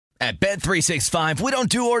At Bet365, we don't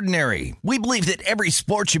do ordinary. We believe that every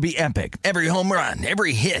sport should be epic. Every home run,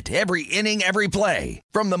 every hit, every inning, every play.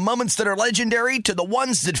 From the moments that are legendary to the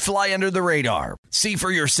ones that fly under the radar. See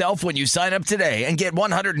for yourself when you sign up today and get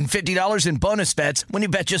 $150 in bonus bets when you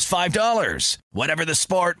bet just $5. Whatever the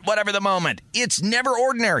sport, whatever the moment, it's never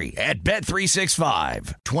ordinary at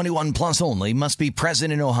Bet365. 21 plus only. Must be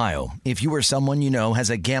present in Ohio. If you or someone you know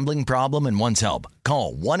has a gambling problem and wants help,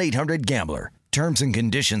 call 1-800-GAMBLER. Terms and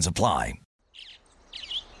conditions apply.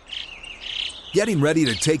 Getting ready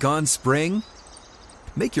to take on spring?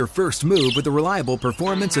 Make your first move with the reliable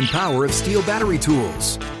performance and power of Steel battery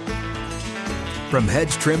tools. From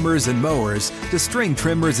hedge trimmers and mowers to string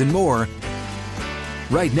trimmers and more,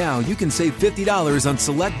 right now you can save $50 on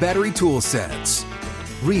select battery tool sets.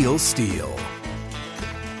 Real Steel.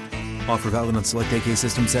 Offer valid on select AK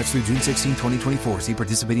system sets through June 16, 2024. See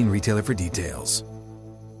participating retailer for details.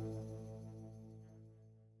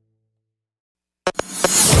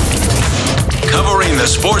 Covering the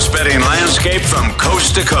sports betting landscape from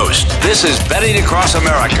coast to coast. This is Betting Across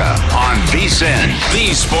America on VSiN,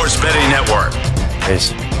 the Sports Betting Network.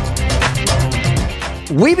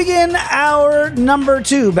 We begin our number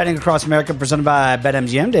 2, Betting Across America, presented by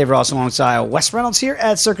BetMGM. Dave Ross alongside Wes Reynolds here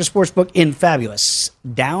at Circus Sportsbook in fabulous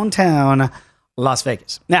downtown Las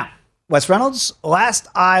Vegas. Now, Wes Reynolds, last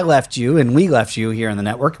I left you, and we left you here in the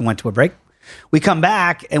network and went to a break, we come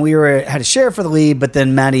back and we had a share for the lead, but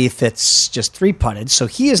then Matty Fitz just 3-putted. So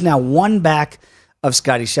he is now 1 back of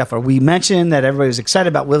Scotty Scheffler. We mentioned that everybody was excited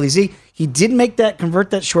about Willie Z. He did convert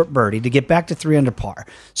that short birdie to get back to 3 under par.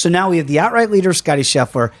 So now we have the outright leader, Scotty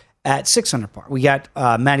Scheffler, at 6 under par. We got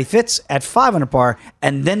Matty Fitz at 5 under par,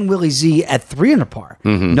 and then Willie Z at 3 under par.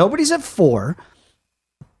 Mm-hmm. Nobody's at 4.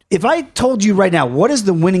 If I told you right now, what is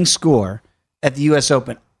the winning score at the U.S.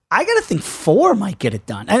 Open? I got to think 4 might get it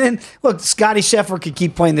done. And then, look, Scotty Scheffler could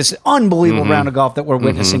keep playing this unbelievable round of golf that we're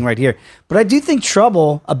witnessing right here. But I do think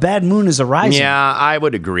trouble, a bad moon is arising. Yeah, I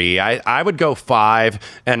would agree. I would go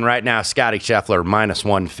 5. And right now, Scotty Scheffler minus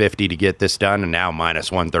 150 to get this done, and now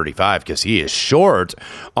minus 135 because he is short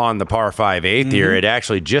on the par 5 8th here. It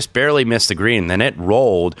actually just barely missed the green. Then it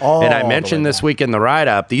rolled. And I mentioned this week in the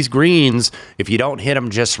write-up, these greens, if you don't hit them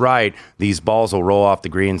just right, these balls will roll off the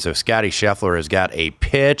green. So Scotty Scheffler has got a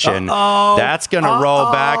pitch. And that's going to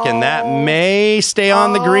roll back, and that may stay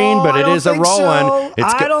on the green, but it is a rolling. So.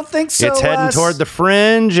 I don't think so. It's heading toward the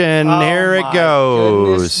fringe, and here it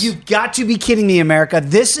goes. Goodness. You've got to be kidding me, America.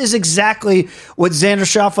 This is exactly what Xander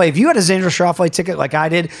Schauffele, if you had a Xander Schauffele ticket like I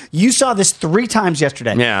did, you saw this 3 times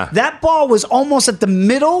yesterday. Yeah. That ball was almost at the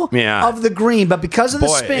middle of the green, but because of the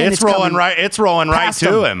spin, it's rolling right. It's rolling right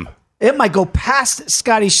to him. It might go past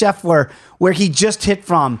Scotty Scheffler where he just hit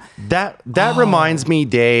from. That reminds me,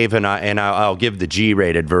 Dave, and I'll give the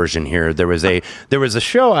G-rated version here. There was a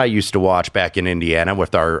show I used to watch back in Indiana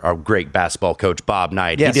with our great basketball coach Bob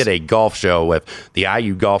Knight. Yes. He did a golf show with the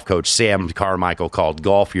IU golf coach Sam Carmichael called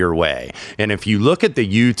Golf Your Way. And if you look at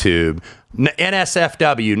the YouTube,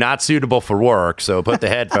 NSFW, not suitable for work, so put the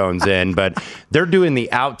headphones in, but they're doing the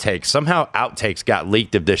outtakes. Somehow outtakes got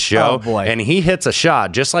leaked of this show, and he hits a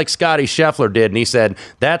shot just like Scotty Scheffler did, and he said,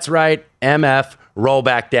 "That's right, MF, roll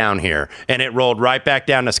back down here." And it rolled right back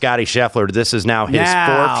down to Scotty Scheffler. This is now his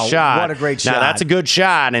 4th shot. What a great shot. Now, that's a good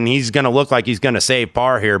shot, and he's going to look like he's going to save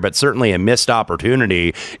par here, but certainly a missed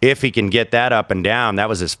opportunity if he can get that up and down. That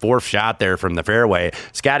was his 4th shot there from the fairway.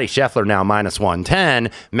 Scotty Scheffler now minus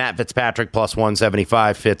 110. Matt Fitzpatrick plus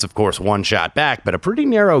 175. Fitz, of course, 1 shot back, but a pretty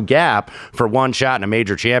narrow gap for 1 shot in a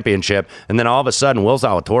major championship. And then all of a sudden, Will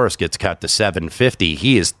Zalatoris gets cut to 750.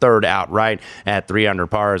 He is 3rd outright at 3 under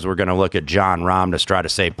par as we're going to look at John Rahm to try to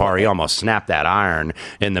save par. He almost snapped that iron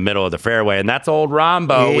in the middle of the fairway, and that's old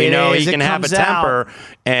Rambo. We know he can have a temper.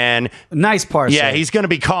 And nice par. Yeah, he's going to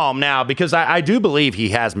be calm now because I do believe he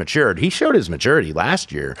has matured. He showed his maturity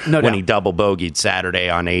last year when he double bogeyed Saturday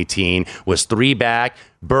on 18, was 3 back.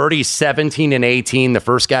 Birdie 17 and 18, the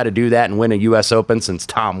first guy to do that and win a U.S. Open since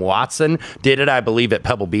Tom Watson did it, I believe, at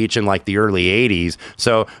Pebble Beach in like the early 80s.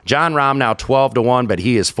 So John Rahm now 12-1, but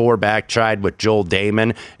he is 4 back, tied with Joel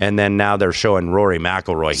Damon, and then now they're showing Rory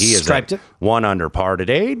McIlroy. He is at 1 under par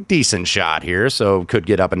today. Decent shot here, so could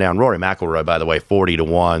get up and down. Rory McIlroy, by the way,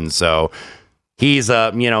 40-1, so he's,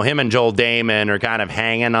 him and Joel Damon are kind of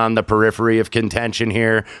hanging on the periphery of contention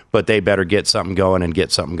here, but they better get something going and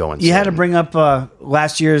get something going. You had to bring up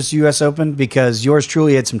last year's U.S. Open because yours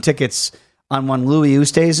truly had some tickets on one Louis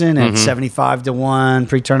Oosthuizen at 75-1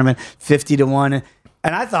 pre-tournament, 50-1,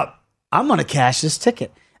 and I thought I'm going to cash this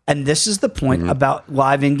ticket. And this is the point about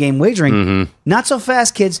live in-game wagering. Not so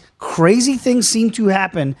fast, kids. Crazy things seem to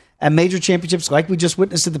happen at major championships like we just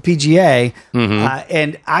witnessed at the PGA.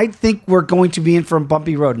 And I think we're going to be in for a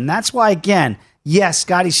bumpy road. And that's why, again, yes,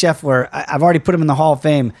 Scottie Scheffler, I've already put him in the Hall of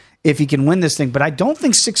Fame if he can win this thing. But I don't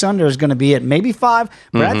think 6 under is going to be it. Maybe 5,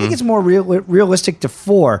 but I think it's more realistic to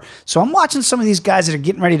 4. So I'm watching some of these guys that are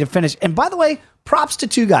getting ready to finish. And by the way, props to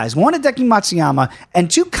 2 guys. 1, Hideki Matsuyama,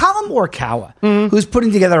 and 2, Colin Morikawa, who's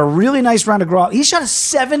putting together a really nice round of golf. He shot a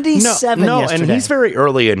 77 yesterday. And he's very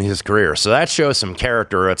early in his career, so that shows some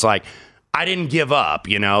character. It's like, I didn't give up,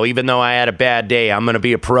 even though I had a bad day. I'm going to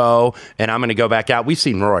be a pro, and I'm going to go back out. We've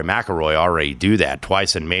seen Rory McIlroy already do that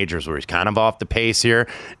twice in majors where he's kind of off the pace here.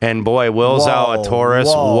 And boy, Will Zalatoris,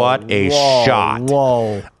 what a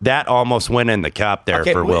shot. That almost went in the cup there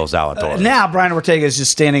for Will Zalatoris. Now Brian Ortega is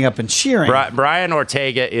just standing up and cheering. Brian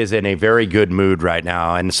Ortega is in a very good mood right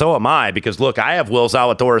now, and so am I, because, look, I have Will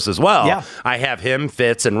Zalatoris as well. Yeah. I have him,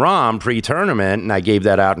 Fitz, and Rahm pre-tournament, and I gave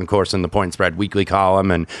that out, of course, in the Point Spread Weekly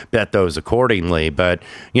column and bet those accordingly. But,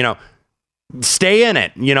 stay in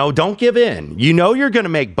it. Don't give in. You're going to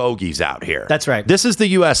make bogeys out here. That's right. This is the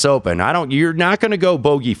U.S. Open. You're not going to go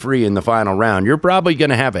bogey free in the final round. You're probably going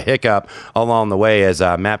to have a hiccup along the way as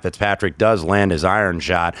Matt Fitzpatrick does land his iron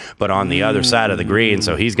shot, but on the other side of the green.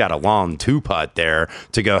 So he's got a long 2-putt there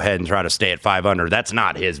to go ahead and try to stay at 5 under. That's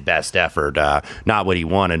not his best effort. Not what he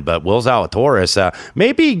wanted. But Will Zalatoris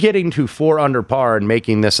maybe getting to 4 under par and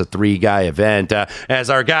making this a 3-guy event. As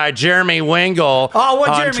our guy Jeremy Wingle what'd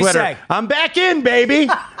on Jeremy Twitter. say? I'm back in, baby.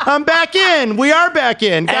 I'm back in. We are back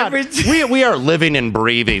in. God, we are living and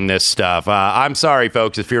breathing this stuff. I'm sorry,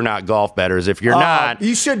 folks, if you're not golf bettors. If you're not,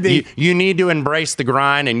 you should be. You need to embrace the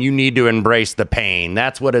grind, and you need to embrace the pain.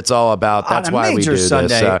 That's what it's all about. That's why we do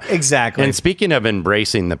Sunday. this. Exactly. And speaking of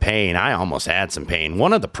embracing the pain, I almost had some pain.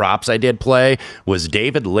 One of the props I did play was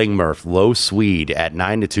David Lingmerth, low Swede at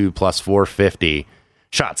 9-2 plus 450.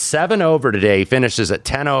 Shot 7 over today, finishes at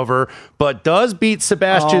 10 over, but does beat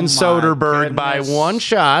Sebastian Soderberg by 1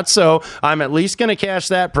 shot. So I'm at least going to cash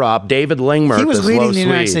that prop. David Lingmerth. He was leading the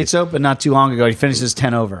United States Open not too long ago. He finishes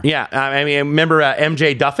 10 over. Yeah, I mean, remember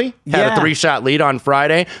MJ Duffy had a 3-shot lead on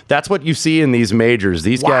Friday? That's what you see in these majors.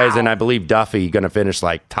 These guys, and I believe Duffy going to finish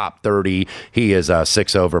like top 30. He is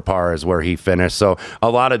 6 over par is where he finished. So a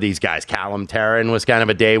lot of these guys, Callum Tarrant was kind of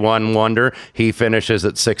a day one wonder. He finishes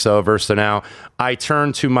at 6 over. So now I turn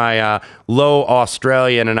to my low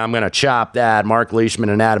Australian, and I'm going to chop that. Mark Leishman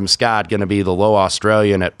and Adam Scott going to be the low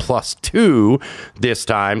Australian at +2 this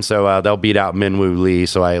time, so they'll beat out Minwoo Lee,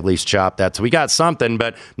 so I at least chop that. So we got something,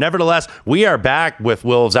 but nevertheless, we are back with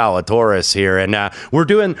Will Zalatoris here, and we're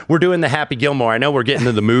doing the Happy Gilmore. I know we're getting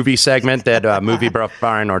to the movie segment that movie buff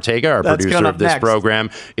Brian Ortega, our producer of this program,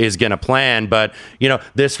 is going to plan, but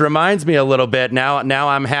this reminds me a little bit. Now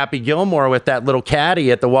I'm Happy Gilmore with that little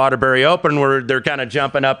caddy at the Waterbury Open where they're kind of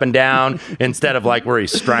jumping up and down instead of like where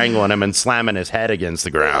he's strangling him and slamming his head against the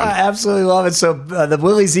ground. I absolutely love it. So the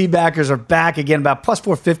Willie Z backers are back again, about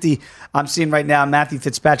 +450. I'm seeing right now Matthew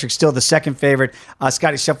Fitzpatrick still the second favorite.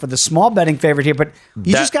 Scottie Scheffler the small betting favorite here, but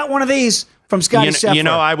you just got one of these from Scottie Scheffler.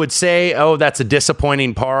 I would say, that's a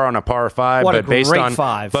disappointing par on a par 5. What but a great based on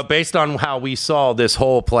 5. But based on how we saw this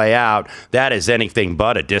hole play out, that is anything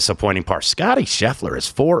but a disappointing par. Scottie Scheffler is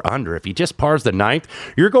 4 under. If he just pars the 9th,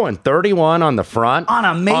 you're going 31 on the front on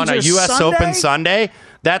a U.S. Open Sunday.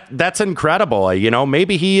 That's incredible.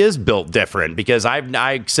 Maybe he is built different, because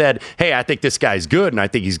I said, hey, I think this guy's good, and I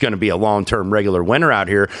think he's going to be a long-term regular winner out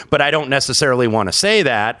here, but I don't necessarily want to say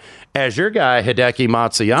that as your guy, Hideki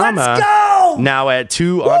Matsuyama. Let's go! Now at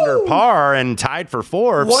 2 under par and tied for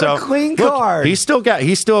 4th. What a clean card. He's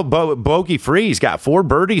still bogey free. He's got 4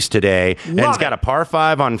 birdies today, and he's got a par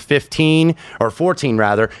 5 on 15 or 14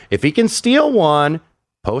 rather. If he can steal one,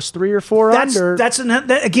 post 3 or 4 under. That's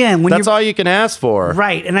all you can ask for,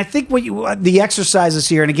 right? And I think the exercises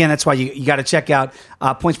here, and again, that's why you got to check out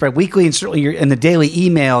Point Spread Weekly, and certainly in the daily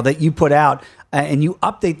email that you put out, and you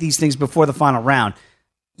update these things before the final round.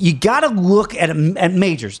 You got to look at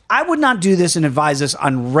majors. I would not do this and advise this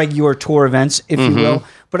on regular tour events, if you will,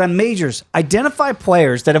 but on majors, identify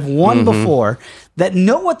players that have won before, that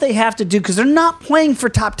know what they have to do, because they're not playing for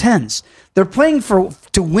top 10s. They're playing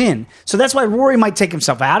to win. So that's why Rory might take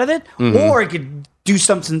himself out of it, or he could do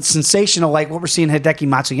something sensational like what we're seeing Hideki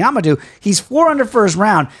Matsuyama do. He's 4 under for his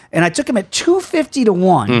round, and I took him at 250 to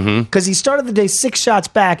 1 because he started the day 6 shots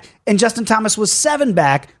back, and Justin Thomas was 7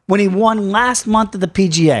 back when he won last month of the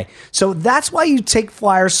PGA. So that's why you take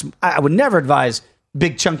flyers. I would never advise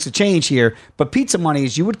big chunks of change here, but pizza money,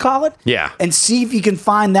 as you would call it. Yeah. And see if you can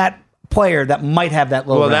find that player that might have that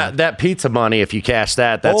low round. that pizza money, if you cash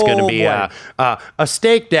that's going to be a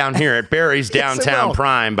steak down here at Barry's Downtown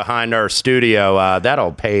Prime behind our studio.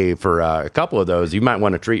 That'll pay for a couple of those. You might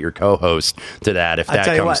want to treat your co-host to that if that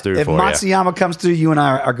comes through for you. If Matsuyama comes through, you and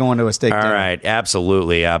I are going to a steak dinner. All right,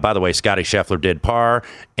 absolutely. By the way, Scotty Scheffler did par,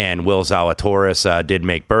 and Will Zalatoris did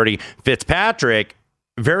make birdie. Fitzpatrick,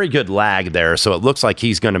 very good lag there, so it looks like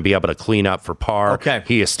he's going to be able to clean up for par. Okay.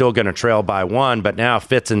 He is still going to trail by 1, but now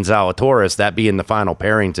Fitz and Zalatoris, that being the final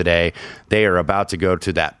pairing today, they are about to go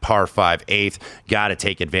to that par 5 8th. Got to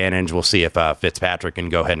take advantage. We'll see if Fitzpatrick can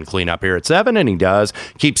go ahead and clean up here at 7, and he does.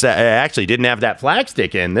 Keeps that. Actually, didn't have that flag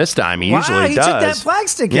stick in this time. He usually does. He took that flag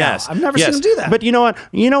stick out. I've never seen him do that. But you know what?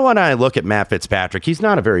 When I look at Matt Fitzpatrick, he's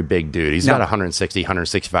not a very big dude. He's about 160,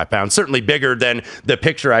 165 pounds. Certainly bigger than the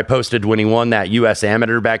picture I posted when he won that U.S.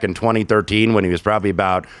 Amateur back in 2013 when he was probably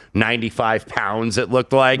about 95 pounds, it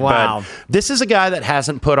looked like. Wow. But this is a guy that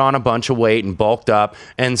hasn't put on a bunch of weight and bulked up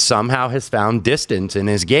and somehow has found distance in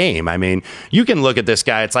his game. I mean, you can look at this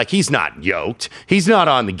guy. It's like he's not yoked. He's not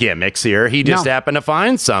on the gimmicks here. He just happened to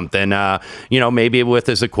find something, maybe with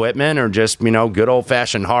his equipment or just, good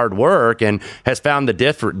old-fashioned hard work, and has found the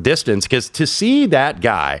distance. Because to see that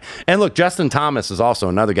guy, and look, Justin Thomas is also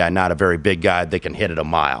another guy, not a very big guy that can hit it a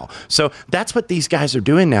mile. So that's what these guys are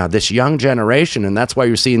doing now, this young generation, and that's why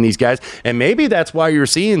you're seeing these guys. And maybe that's why you're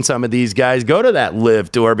seeing some of these guys go to that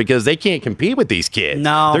live tour, because they can't compete with these kids.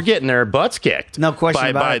 No. They're getting their butts kicked. No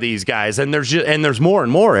question by these guys. And there's more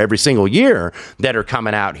and more every single year that are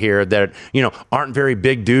coming out here that, aren't very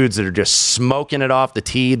big dudes that are just smoking it off the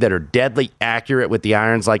tee, that are deadly accurate with the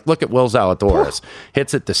irons. Like, look at Will Zalatoris.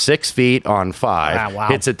 Hits it to 6 feet on 5. Wow.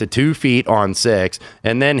 Hits it to 2 feet on 6,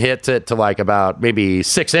 and then hits it to like about maybe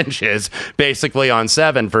 6 inches basically on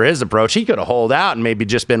 7 for his approach. He could have holed out and maybe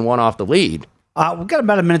just been one off the lead. We've got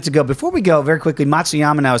about a minute to go. Before we go, very quickly,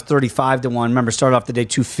 Matsuyama now is 35 to 1. Remember, started off the day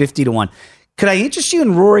 250 to 1. Could I interest you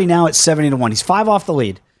in Rory now at 70 to 1? He's 5 off the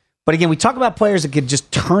lead. But again, we talk about players that could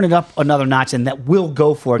just turn it up another notch and that will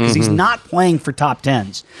go for it because he's not playing for top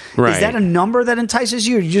 10s. Right. Is that a number that entices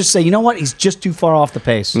you, or you just say, you know what, he's just too far off the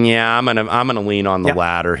pace? Yeah, I'm gonna lean on the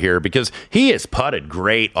latter here, because he has putted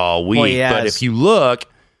great all week. But if you look,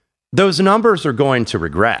 those numbers are going to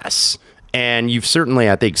regress. And you've certainly,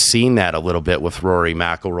 I think, seen that a little bit with Rory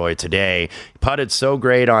McIlroy today. He putted so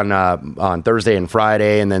great on Thursday and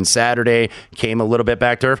Friday, and then Saturday came a little bit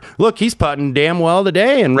back to earth. Look, he's putting damn well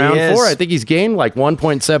today in round 4. I think he's gained like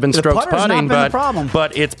 1.7 strokes putting,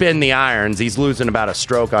 but it's been the irons. He's losing about a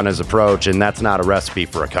stroke on his approach, and that's not a recipe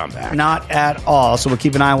for a comeback. Not at all. So we'll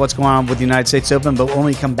keep an eye on what's going on with the United States Open, but when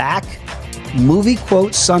we come back, Movie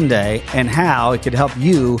Quote Sunday and how it could help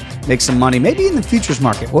you make some money, maybe in the futures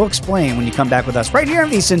market. We'll explain when you come back with us right here on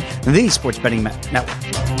VSiN, the Sports Betting Network.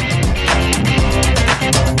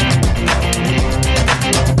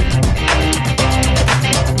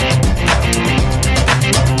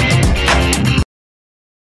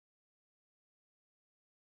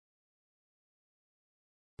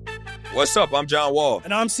 What's up? I'm John Wall.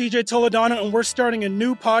 And I'm CJ Toledano, and we're starting a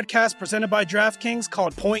new podcast presented by DraftKings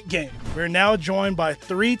called Point Game. We're now joined by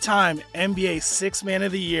 3-time NBA Sixth Man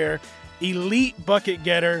of the Year, elite bucket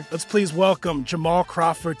getter. Let's please welcome Jamal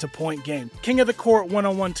Crawford to Point Game. King of the Court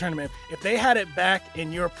one-on-one tournament. If they had it back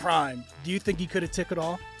in your prime, do you think you could have took it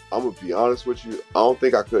all? I'm going to be honest with you. I don't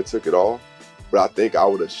think I could have took it all, but I think I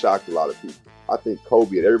would have shocked a lot of people. I think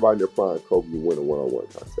Kobe and everybody in their prime, Kobe would win a one-on-one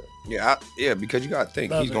contest. Yeah, because you got to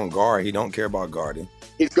think. He's going to guard. He don't care about guarding.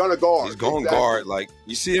 He's going to guard. He's going to guard. Like,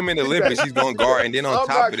 you see him in the Olympics, he's going to guard. And then on top of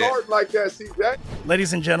that. I'm not guarding like that, CJ.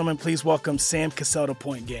 Ladies and gentlemen, please welcome Sam Cassell to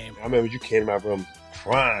Point Game. I remember you came out from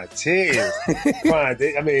prime 10.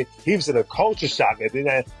 I mean, he was in a culture shock. And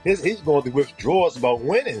then he's going through withdrawals about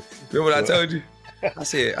winning. Remember what I told you? I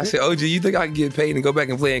said, OG, you think I can get paid and go back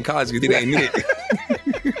and play in college because it ain't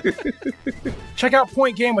it? Check out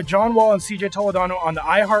Point Game with John Wall and CJ Toledano on the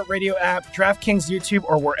iHeartRadio app, DraftKings YouTube,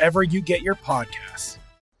 or wherever you get your podcasts.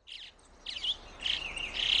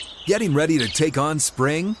 Getting ready to take on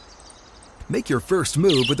spring? Make your first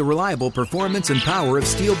move with the reliable performance and power of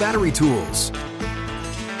Steel battery tools.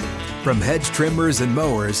 From hedge trimmers and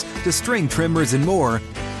mowers to string trimmers and more,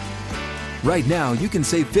 right now you can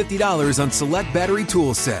save $50 on select battery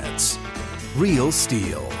tool sets. Real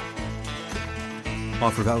Steel.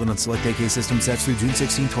 Offer valid on select AK system sets through June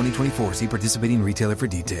 16, 2024. See participating retailer for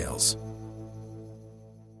details.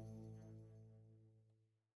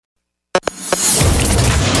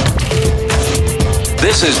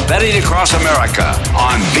 This is Betting Across America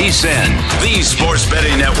on VSiN, the Sports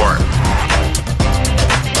Betting Network.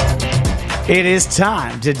 It is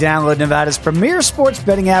time to download Nevada's premier sports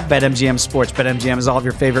betting app, BetMGM Sports. BetMGM has all of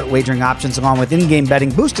your favorite wagering options along with in-game betting,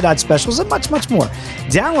 boosted odds specials, and much, much more.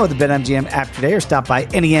 Download the BetMGM app today or stop by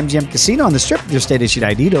any MGM casino on the Strip with your state-issued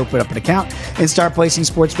ID to open up an account and start placing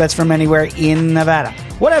sports bets from anywhere in Nevada.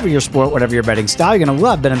 Whatever your sport, whatever your betting style, you're going to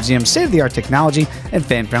love BetMGM's state-of-the-art technology and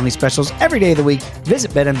fan-friendly specials every day of the week.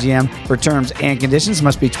 Visit BetMGM for terms and conditions.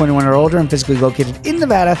 Must be 21 or older and physically located in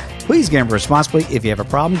Nevada. Please gamble responsibly. If you have a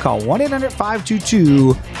problem, call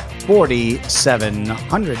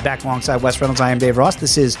 1-800-522-4700. Back alongside Wes Reynolds, I am Dave Ross.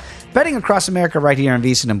 This is Betting Across America right here in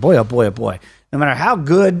VSiN. And boy, oh boy, oh boy. No matter how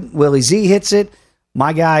good Willie Z hits it,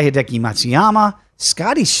 my guy Hideki Matsuyama,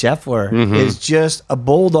 Scotty Scheffler is just a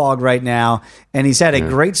bulldog right now, and he's had a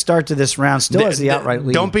great start to this round. Still has the outright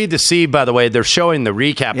lead. Don't be deceived, by the way. They're showing the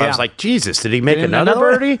recap. I was like, Jesus, did he make another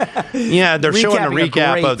birdie? Yeah, they're showing the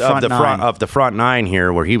recap of the front nine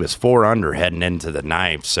here, where he was 4 under heading into the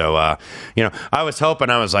ninth. So, I was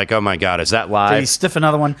hoping, I was like, oh my God, is that live? Did he stiff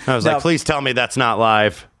another one? I was like, please tell me that's not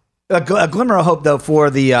live. A glimmer of hope, though, for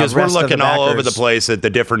the because we're looking all over the place at the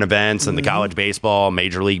different events and the college baseball,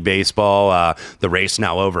 Major League Baseball, the race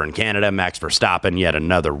now over in Canada. Max Verstappen, yet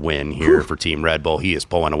another win here for Team Red Bull. He is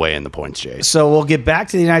pulling away in the points chase. So we'll get back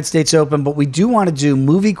to the United States Open, but we do want to do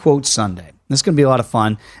Movie Quote Sunday. This is going to be a lot of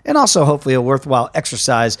fun and also hopefully a worthwhile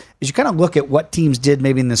exercise as you kind of look at what teams did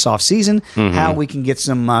maybe in this offseason, how we can get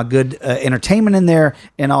some good entertainment in there,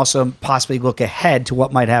 and also possibly look ahead to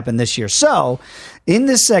what might happen this year. So in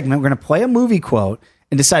this segment, we're going to play a movie quote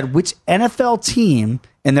and decide which NFL team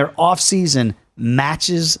in their offseason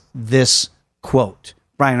matches this quote.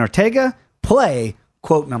 Brian Ortega, play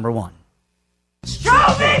quote number 1. Show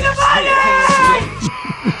me the money!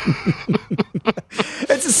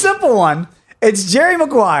 It's a simple one. It's Jerry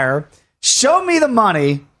Maguire. Show me the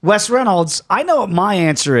money. Wes Reynolds, I know what my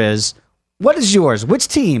answer is. What is yours? Which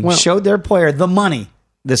team showed their player the money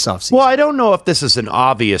this offseason? Well, I don't know if this is an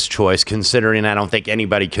obvious choice, considering I don't think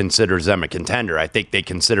anybody considers them a contender. I think they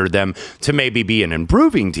consider them to maybe be an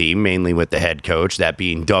improving team, mainly with the head coach, that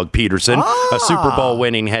being Doug Peterson, a Super Bowl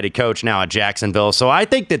winning head coach now at Jacksonville. So I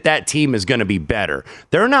think that team is going to be better.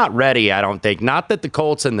 They're not ready, I don't think. Not that the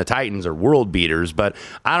Colts and the Titans are world beaters, but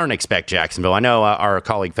I don't expect Jacksonville. I know our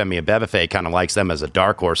colleague Femi Abebefe kind of likes them as a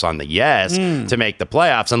dark horse on the to make the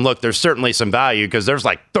playoffs. And look, there's certainly some value because there's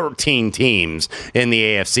like 13 teams in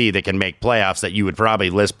the AFC that can make playoffs that you would probably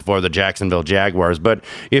list before the Jacksonville Jaguars. But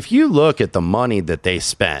if you look at the money that they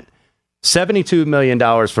spent, $72 million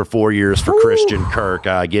for 4 years for Christian Kirk,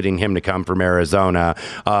 getting him to come from Arizona.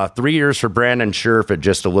 3 years for Brandon Scherf at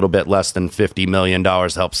just a little bit less than $50 million to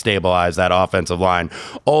help stabilize that offensive line.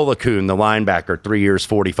 Olakun, the linebacker, 3 years,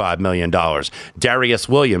 $45 million. Darius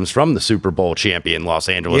Williams from the Super Bowl champion Los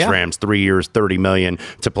Angeles Rams, 3 years, $30 million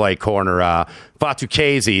to play corner. Fatu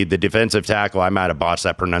Kezi, the defensive tackle, I might have botched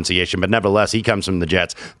that pronunciation, but nevertheless, he comes from the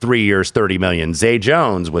Jets, 3 years, $30 million. Zay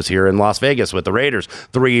Jones was here in Las Vegas with the Raiders,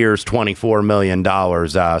 3 years, $24 million.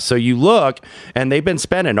 So you look, and they've been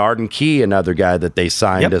spending. Arden Key, another guy that they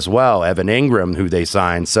signed as well, Evan Ingram, who they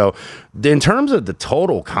signed. So in terms of the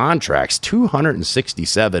total contracts,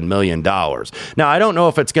 $267 million. Now, I don't know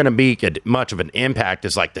if it's going to be much of an impact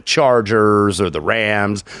as like the Chargers or the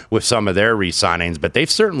Rams with some of their re-signings, but they've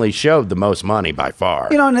certainly showed the most money by far.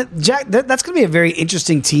 And Jack, that's going to be a very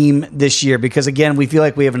interesting team this year because, again, we feel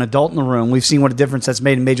like we have an adult in the room. We've seen what a difference that's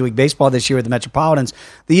made in Major League Baseball this year with the Metropolitans.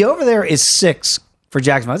 The over there is 6 for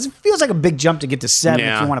Jacksonville. It feels like a big jump to get to 7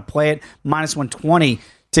 if you want to play it, minus 120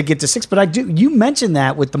 to get to 6. But you mentioned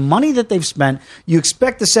that with the money that they've spent, you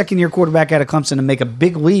expect the second-year quarterback out of Clemson to make a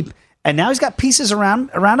big leap, and now he's got pieces around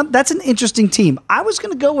him. That's an interesting team. I was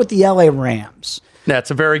going to go with the L.A. Rams.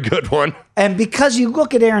 That's a very good one. And because you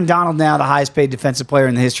look at Aaron Donald now, the highest paid defensive player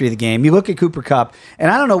in the history of the game, you look at Cooper Kupp,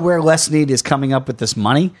 and I don't know where Les Snead is coming up with this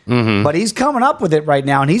money, but he's coming up with it right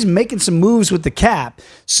now, and he's making some moves with the cap.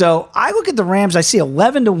 So I look at the Rams, I see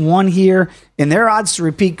 11-1 here, and their odds to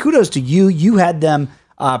repeat. Kudos to you. You had them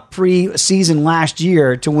pre-season last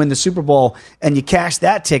year to win the Super Bowl, and you cashed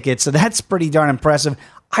that ticket, so that's pretty darn impressive.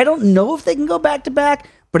 I don't know if they can go back-to-back,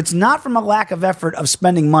 but it's not from a lack of effort of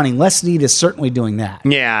spending money. Les Snead is certainly doing that.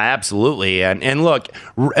 Yeah, absolutely. And look,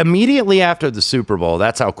 immediately after the Super Bowl,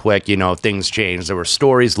 that's how quick, things changed. There were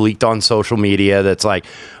stories leaked on social media that's like,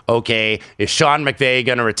 okay, is Sean McVay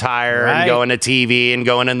going to retire and go into TV and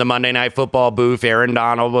go in the Monday Night Football booth? Aaron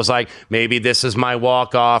Donald was like, maybe this is my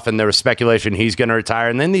walk-off, and there was speculation he's going to retire.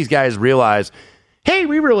 And then these guys realized, hey,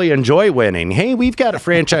 we really enjoy winning. Hey, we've got a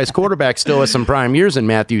franchise quarterback still with some prime years in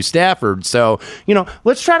Matthew Stafford. So,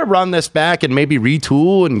 let's try to run this back and maybe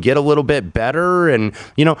retool and get a little bit better. And,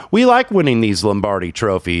 we like winning these Lombardi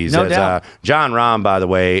trophies. No doubt. John Rahm, by the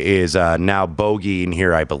way, is now bogeying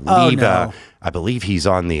here, I believe. Oh, no. I believe he's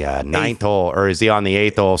on the ninth hole, or is he on the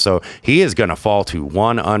 8th hole? So he is going to fall to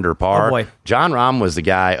 1 under par. Oh, boy. John Rahm was the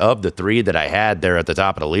guy of the 3 that I had there at the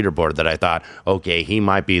top of the leaderboard that I thought, okay, he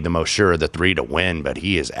might be the most sure of the 3 to win, but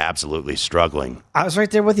he is absolutely struggling. I was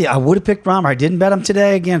right there with you. I would have picked Rahm. I didn't bet him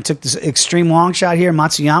today. Again, took this extreme long shot here,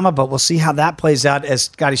 Matsuyama, but we'll see how that plays out as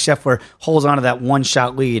Scottie Scheffler holds on to that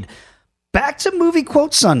 1-shot lead. Back to Movie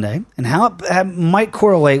Quote Sunday and how it might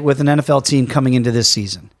correlate with an NFL team coming into this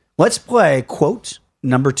season. Let's play quote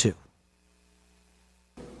number 2.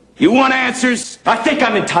 You want answers? I think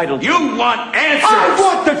I'm entitled. You want answers? I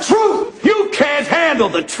want the truth. You can't handle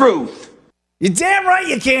the truth. You're damn right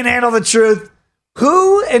you can't handle the truth.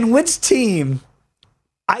 Who and which team,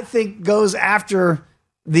 I think, goes after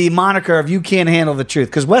the moniker of you can't handle the truth?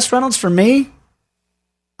 Because Wes Reynolds, for me,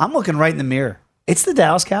 I'm looking right in the mirror. It's the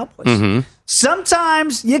Dallas Cowboys. Mm-hmm.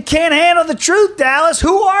 Sometimes you can't handle the truth, Dallas.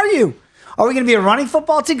 Who are you? Are we going to be a running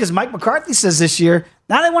football team? Because Mike McCarthy says this year,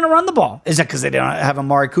 now they want to run the ball. Is that because they don't have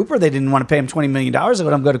Amari Cooper? They didn't want to pay him $20 million. They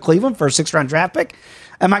let him go to Cleveland for a 6th-round draft pick.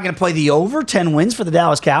 Am I going to play the over 10 wins for the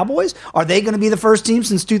Dallas Cowboys? Are they going to be the first team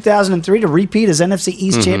since 2003 to repeat as NFC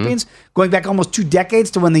East champions, going back almost 2 decades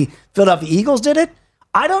to when the Philadelphia Eagles did it?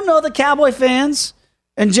 I don't know the Cowboy fans.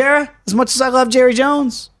 And Jerry, as much as I love Jerry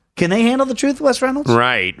Jones, can they handle the truth, Wes Reynolds?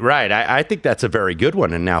 Right. I think that's a very good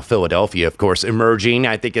one. And now Philadelphia, of course, emerging,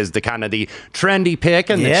 I think, is the kind of the trendy pick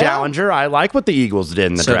and the challenger. I like what the Eagles did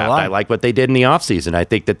in the draft. I like what they did in the offseason. I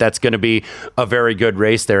think that that's going to be a very good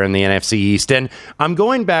race there in the NFC East. And I'm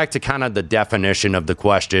going back to kind of the definition of the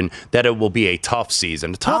question that it will be a tough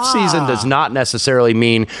season. A tough season does not necessarily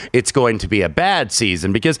mean it's going to be a bad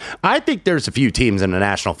season, because I think there's a few teams in the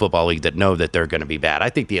National Football League that know that they're going to be bad. I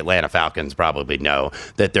think the Atlanta Falcons probably know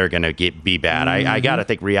that they're going to be bad. I got to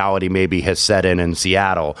think reality maybe has set in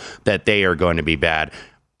Seattle that they are going to be bad.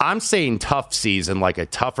 I'm saying tough season, like a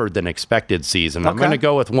tougher than expected season. I'm going to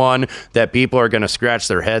go with one that people are going to scratch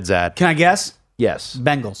their heads at. Can I guess? Yes.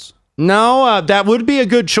 Bengals. No, that would be a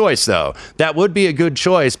good choice, though. That would be a good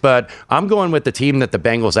choice, but I'm going with the team that the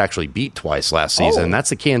Bengals actually beat twice last season. That's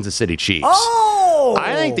the Kansas City Chiefs.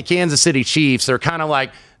 I think the Kansas City Chiefs are kind of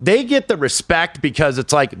like, they get the respect because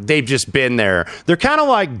it's like they've just been there. They're kind of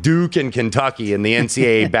like Duke and Kentucky in the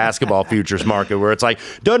NCAA basketball futures market, where it's like,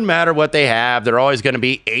 doesn't matter what they have, they're always going to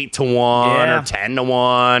be 8-1 or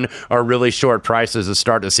 10-1 or really short prices to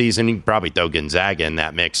start the season. You can probably throw Gonzaga in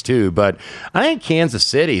that mix too. But I think Kansas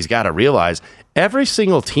City's got to realize every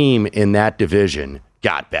single team in that division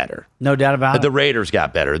got better. No doubt about it. The Raiders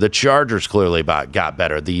got better. The Chargers clearly got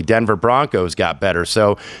better. The Denver Broncos got better.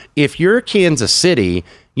 So if you're Kansas City,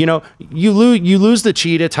 you lose the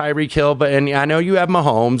cheetah, Tyreek Hill, and I know you have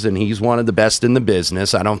Mahomes, and he's one of the best in the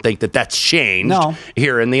business. I don't think that that's changed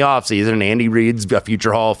here in the offseason. And Andy Reid's a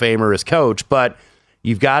future Hall of Famer as coach, but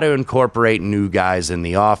you've got to incorporate new guys in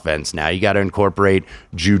the offense now. You got to incorporate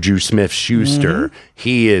Juju Smith-Schuster.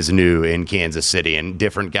 He is new in Kansas City, and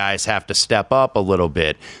different guys have to step up a little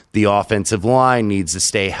bit. The offensive line needs to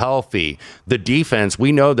stay healthy. The defense,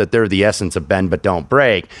 we know that they're the essence of bend but don't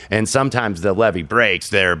break, and sometimes the levee breaks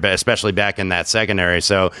there, especially back in that secondary.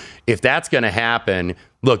 So if that's going to happen,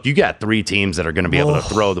 look, you got 3 teams that are going to be able to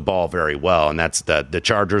throw the ball very well, and that's the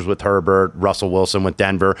Chargers with Herbert, Russell Wilson with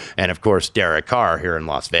Denver, and, of course, Derek Carr here in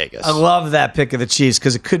Las Vegas. I love that pick of the Chiefs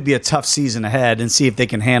because it could be a tough season ahead, and see if they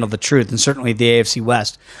can handle the truth, and certainly the AFC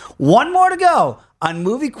West. One more to go on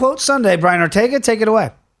Movie Quote Sunday. Brian Ortega, take it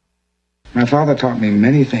away. My father taught me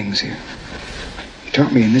many things here. He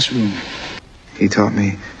taught me in this room. He taught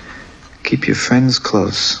me, keep your friends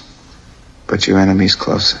close, but your enemies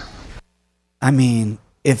closer. I mean,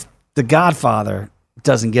 if The Godfather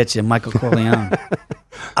doesn't get you, Michael Corleone.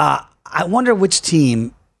 I wonder which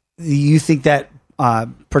team you think that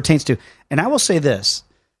pertains to. And I will say this,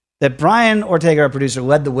 that Brian Ortega, our producer,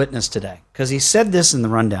 led the witness today, because he said this in the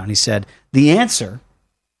rundown. He said, the answer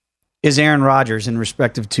is Aaron Rodgers in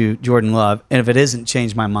respective to Jordan Love, and if it isn't,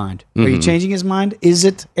 change my mind. Are you changing his mind? Is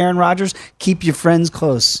it Aaron Rodgers? Keep your friends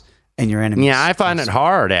close and your enemies. Yeah, I find it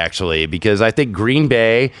hard, actually, because I think Green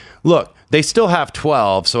Bay, look, they still have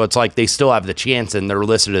 12, so it's like they still have the chance, and they're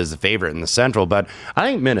listed as a favorite in the Central. But I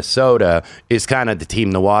think Minnesota is kind of the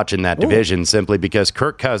team to watch in that division, simply because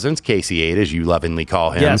Kirk Cousins, KC8, as you lovingly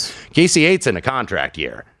call him, KC8's in a contract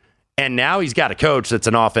year. And now he's got a coach that's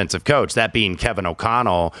an offensive coach, that being Kevin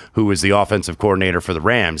O'Connell, who was the offensive coordinator for the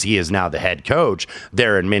Rams. He is now the head coach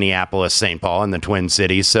there in Minneapolis, St. Paul, in the Twin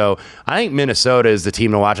Cities. So I think Minnesota is the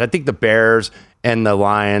team to watch. I think the Bears and the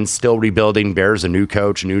Lions still rebuilding. Bears, a new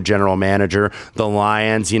coach, a new general manager. The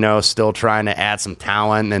Lions, still trying to add some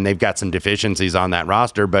talent, and they've got some deficiencies on that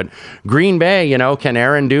roster. But Green Bay, can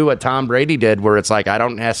Aaron do what Tom Brady did, where it's like, I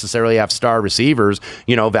don't necessarily have star receivers.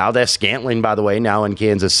 Valdez-Scantling, by the way, now in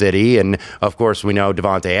Kansas City. And, of course, we know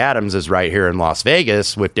Devontae Adams is right here in Las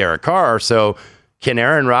Vegas with Derek Carr. So can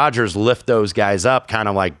Aaron Rodgers lift those guys up kind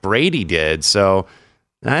of like Brady did? So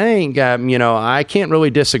I think, I can't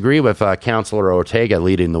really disagree with Counselor Ortega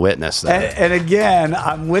leading the witness there. And again,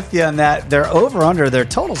 I'm with you on that. Their over-under, their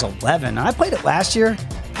total's 11. I played it last year.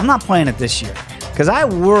 I'm not playing it this year because I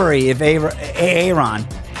worry if Aaron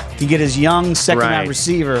can get his young second-round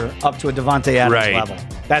receiver up to a Devontae Adams level.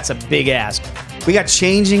 That's a big ask. We got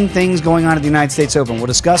changing things going on at the United States Open. We'll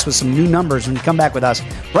discuss with some new numbers when you come back with us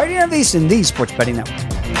right here on VSiN, the Sports Betting Network.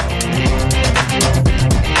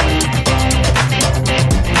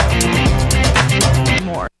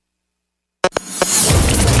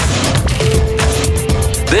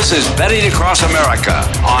 This is Betting Across America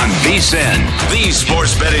on VSiN, the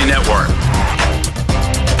Sports Betting Network.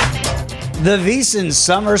 The VSiN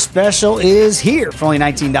Summer Special is here. For only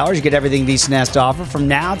 $19, you get everything VSiN has to offer from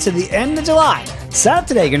now to the end of July. Sign up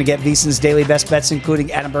today. You're going to get VSiN's daily best bets,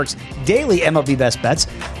 including Adam Burke's daily MLB best bets,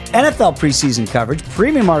 NFL preseason coverage,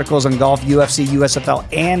 premium articles on golf, UFC, USFL,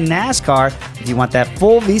 and NASCAR. If you want that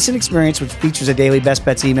full VSiN experience, which features a daily best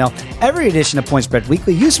bets email, every edition of Point Spread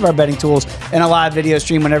Weekly, use of our betting tools, and a live video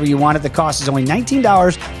stream whenever you want it. The cost is only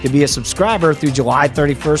 $19 to be a subscriber through July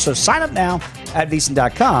 31st. So sign up now at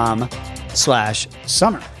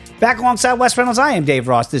VSiN.com/summer. Back alongside Wes Reynolds, I am Dave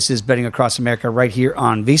Ross. This is Betting Across America right here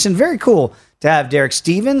on VSiN. Very cool to have Derek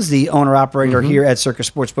Stevens, the owner-operator here at Circus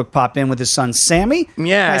Sportsbook, pop in with his son, Sammy.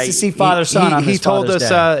 Yeah. Nice to see father-son on He this told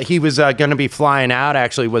Father's us Day. he was going to be flying out,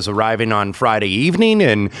 actually was arriving on Friday evening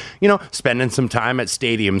and, spending some time at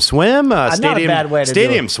Stadium Swim. Not a bad way to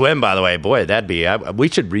Stadium do it. Swim, by the way, boy, that'd be, we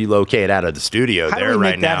should relocate out of the studio there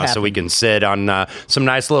right now so we can sit on some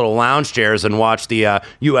nice little lounge chairs and watch the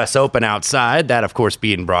U.S. Open outside. That, of course,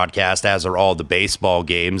 being broadcast, as are all the baseball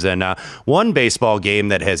games. And one baseball game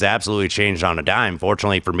that has absolutely changed on a dime,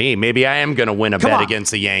 fortunately for me. Maybe I am going to win a bet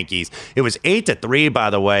against the Yankees. It was 8-3, by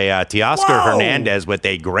the way. Teoscar Hernandez with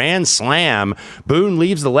a grand slam. Boone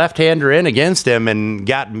leaves the left-hander in against him and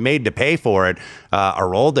got made to pay for it.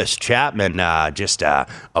 Aroldis Chapman, just a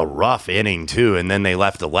rough inning, too. And then they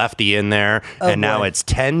left the lefty in there. Now it's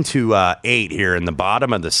 10-8 here in the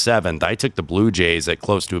bottom of the seventh. I took the Blue Jays at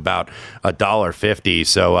close to about $1.50.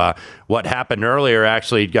 So what happened earlier,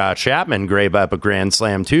 actually, Chapman gave up a grand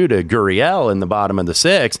slam, too, to Gurriel in the bottom of the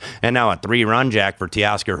sixth. And now a 3-run jack for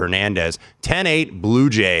Teoscar Hernandez. 10-8 Blue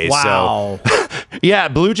Jays. Wow. So, yeah,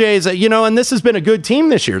 Blue Jays, and this has been a good team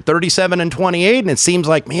this year, 37-28. And it seems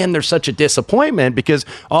like, man, they're such a disappointment because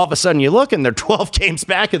all of a sudden you look and they're 12 games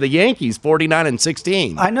back of the Yankees,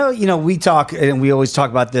 49-16. I know, we talk, and we always talk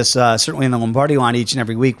about this, certainly in the Lombardi line each and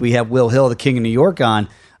every week. We have Will Hill, the King of New York, on.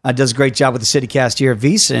 Does a great job with the CityCast here at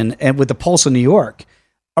VSiN and with the Pulse of New York.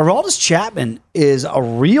 Aroldis Chapman is a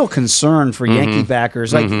real concern for Yankee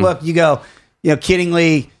backers. Like, look, you go,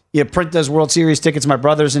 kiddingly, you print those World Series tickets. My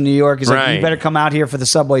brother's in New York. He's like, you better come out here for the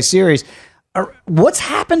Subway Series. What's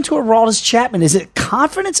happened to Aroldis Chapman? Is it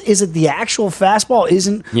confidence? Is it the actual fastball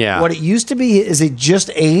isn't what it used to be? Is it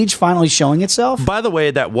just age finally showing itself? By the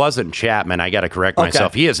way, that wasn't Chapman. I got to correct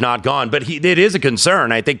myself. He is not gone, but it is a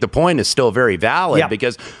concern. I think the point is still very valid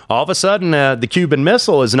because all of a sudden the Cuban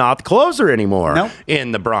Missile is not the closer anymore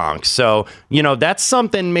in the Bronx. So, that's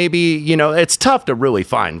something maybe, it's tough to really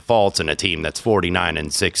find faults in a team that's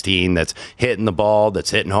 49-16, that's hitting the ball, that's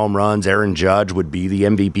hitting home runs. Aaron Judge would be the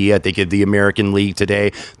MVP, I think, of the American League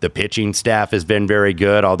today. The pitching staff has been very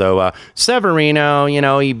good, although Severino,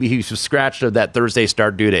 he was scratched of that Thursday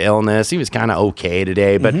start due to illness. He was kind of okay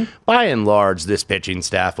today, but by and large, this pitching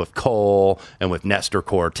staff with Cole and with Nestor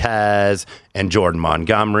Cortez and Jordan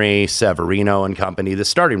Montgomery, Severino and company, the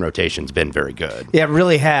starting rotation's been very good. Yeah, it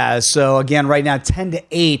really has. So again, right now,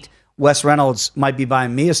 10-8. Wes Reynolds might be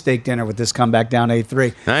buying me a steak dinner with this comeback down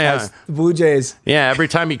 8-3. The Blue Jays. Yeah, every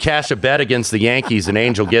time you cash a bet against the Yankees, an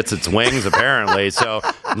angel gets its wings, apparently. So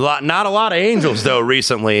not a lot of angels, though,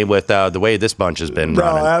 recently with the way this bunch has been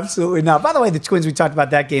running. No, absolutely not. By the way, the Twins, we talked about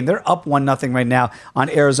that game. They're up 1-0 right now on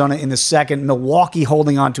Arizona in the second. Milwaukee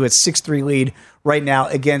holding on to its 6-3 lead right now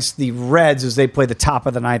against the Reds as they play the top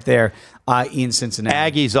of the ninth there in Cincinnati.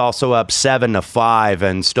 Aggies also up 7-5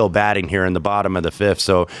 and still batting here in the bottom of the fifth.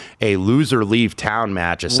 So a a loser leave town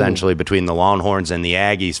match, essentially, between the Longhorns and the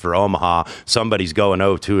Aggies for Omaha. Somebody's going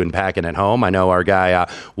 0-2 and packing it home. I know our guy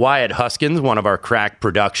Wyatt Huskins, one of our crack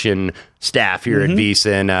production staff here at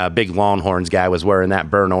VSiN, big Longhorns guy, was wearing that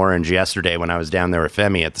burnt orange yesterday when I was down there with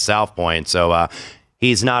Femi at the South Point. So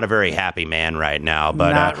he's not a very happy man right now.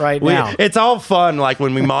 But not right now. It's all fun, like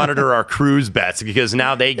when we monitor our cruise bets, because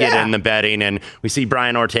now they get in the betting, and we see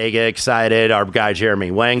Brian Ortega excited, our guy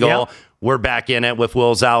Jeremy Wengel. Yep. We're back in it with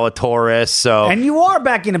Will Zalatoris. So, and you are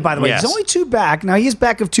back in it, by the way. Yes. He's only 2 back. Now, he's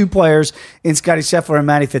back of 2 players in Scotty Scheffler and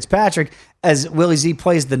Matty Fitzpatrick. As Willie Z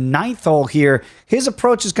plays the 9th hole here, his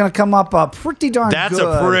approach is going to come up pretty darn good. That's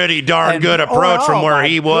a pretty darn good approach from where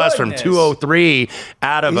he was, from 203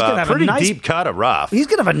 out of a pretty deep cut of rough. He's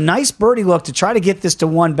going to have a nice birdie look to try to get this to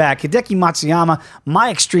 1 back. Hideki Matsuyama, my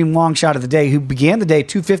extreme long shot of the day, who began the day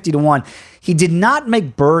 250-1. He did not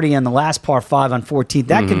make birdie on the last par 5 on 14th.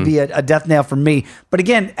 That could be a death nail for me. But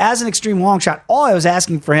again, as an extreme long shot, all I was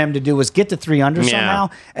asking for him to do was get to 3 under somehow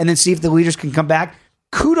and then see if the leaders can come back.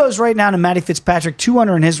 Kudos right now to Matty Fitzpatrick, 2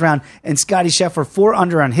 under in his round, and Scotty Scheffler, 4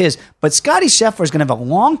 under on his. But Scotty Scheffler is going to have a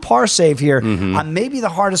long par save here on maybe the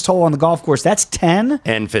hardest hole on the golf course. That's 10.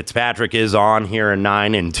 And Fitzpatrick is on here in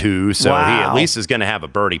 9 and 2, so he at least is going to have a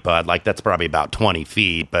birdie putt. Like, that's probably about 20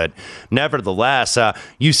 feet. But nevertheless,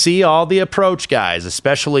 you see all the approach guys,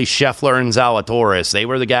 especially Scheffler and Zalatoris. They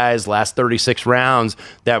were the guys last 36 rounds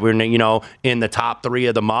that were, in the top 3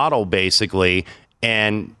 of the model, basically.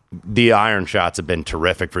 And the iron shots have been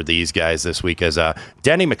terrific for these guys this week, as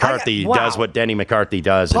Denny McCarthy does what Denny McCarthy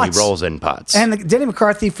does, putts. And he rolls in putts. And Denny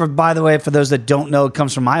McCarthy, by the way, for those that don't know, it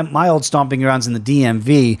comes from my old stomping grounds in the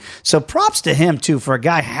DMV. So props to him, too, for a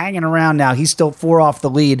guy hanging around now. He's still 4 off the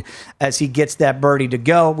lead as he gets that birdie to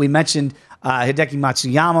go. We mentioned Hideki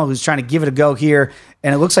Matsuyama, who's trying to give it a go here.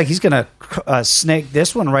 And it looks like he's going to snake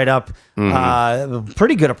this one right up.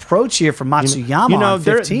 Pretty good approach here from Matsuyama on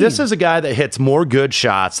 15. This is a guy that hits more good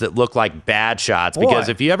shots that look like bad shots. Because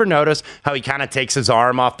if you ever notice how he kind of takes his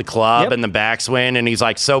arm off the club in the backswing and he's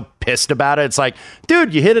like so pissed about it, it's like,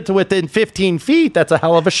 dude, you hit it to within 15 feet. That's a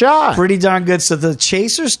hell of a shot. Pretty darn good. So the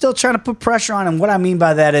chaser's still trying to put pressure on him. What I mean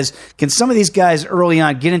by that is, can some of these guys early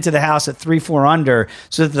on get into the house at 3-4 under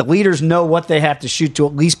so that the leaders know what they have to shoot to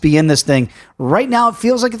at least be in this thing? Right now, it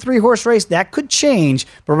feels like a 3-horse race. That could change,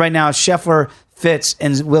 but right now, Scheffler, Fitz,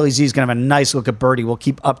 and Willie Z is going to have a nice look at birdie. We'll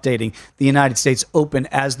keep updating the United States Open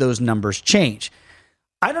as those numbers change.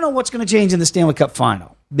 I don't know what's going to change in the Stanley Cup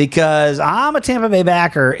Final because I'm a Tampa Bay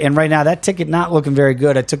backer, and right now, that ticket not looking very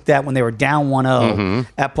good. I took that when they were down 1-0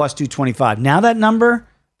 at plus 225. Now that number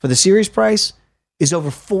for the series price is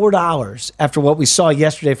over $4 after what we saw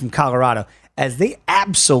yesterday from Colorado, as they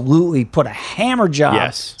absolutely put a hammer job,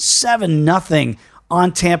 7-0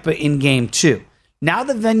 on Tampa in Game 2. Now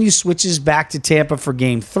the venue switches back to Tampa for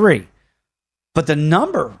Game 3. But the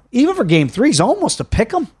number, even for Game 3, is almost a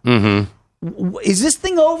pick 'em. Is this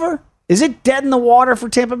thing over? Is it dead in the water for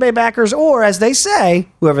Tampa Bay backers? Or, as they say,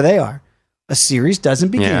 whoever they are, a series doesn't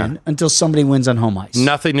begin until somebody wins on home ice.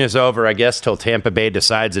 Nothing is over, I guess, till Tampa Bay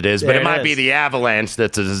decides it is. But it might be the Avalanche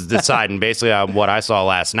that's deciding. Basically, what I saw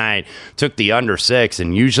last night, took the under 6.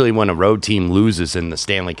 And usually when a road team loses in the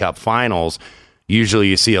Stanley Cup Finals, usually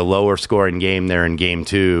you see a lower scoring game there in Game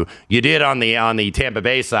 2. You did on the Tampa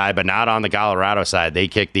Bay side, but not on the Colorado side. They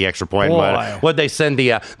kicked the extra point. What'd they send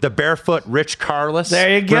the barefoot Rich Karlis?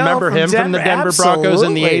 There you go. Remember him from the Denver Broncos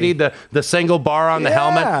in the 80s? The single bar on the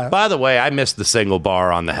helmet. By the way, I missed the single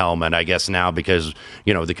bar on the helmet, I guess now, because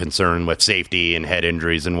the concern with safety and head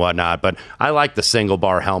injuries and whatnot. But I like the single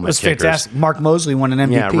bar helmet. It was fantastic. Mark Mosley won an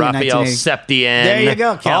MVP. Raphael Septien. There you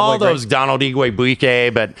go. All those Donald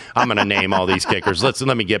Igwe-Buike, but I'm going to name all these kickers.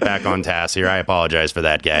 Let me get back on task here. I apologize for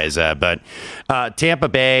that, guys. But Tampa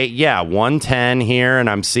Bay, 110 here, and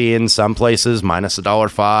I'm seeing some places minus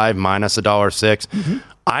 $1.05, minus $1.06.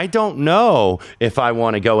 I don't know if I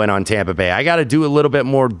want to go in on Tampa Bay. I got to do a little bit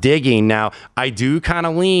more digging. Now, I do kind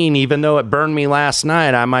of lean, even though it burned me last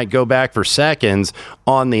night, I might go back for seconds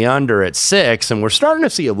on the under at 6, and we're starting to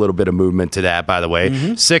see a little bit of movement to that, by the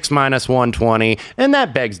way. 6 minus 120, and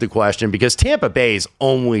that begs the question, because Tampa Bay's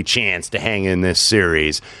only chance to hang in this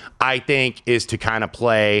series, I think, is to kind of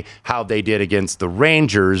play how they did against the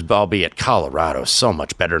Rangers, albeit Colorado's so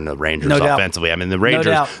much better than the Rangers offensively. I mean, the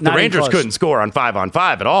Rangers couldn't score on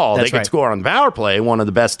 5-on-5 at all. They could score on the power play, one of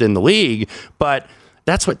the best in the league, but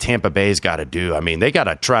That's what Tampa Bay's got to do. I mean, they got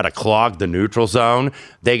to try to clog the neutral zone.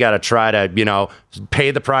 They got to try to,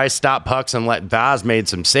 pay the price, stop pucks, and let Vaz made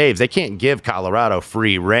some saves. They can't give Colorado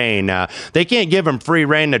free reign. They can't give them free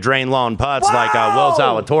reign to drain long putts like Will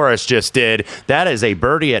Zalatoris just did. That is a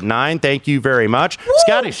birdie at 9. Thank you very much. Woo!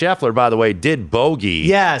 Scotty Scheffler, by the way, did bogey.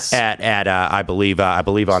 Yes. At I believe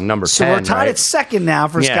on number 10. So we're tied at second now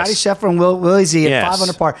for Scotty Scheffler and Willie Z at 5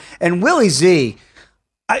 under par. And Willie Z.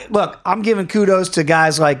 Look, I'm giving kudos to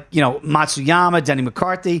guys like, Matsuyama, Denny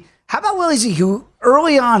McCarthy. How about Willie Z, who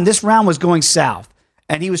early on this round was going south,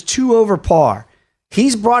 and he was 2 over par.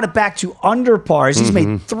 He's brought it back to under par. He's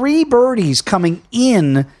made 3 birdies coming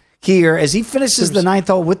in here as he finishes the 9th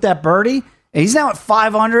hole with that birdie. And he's now at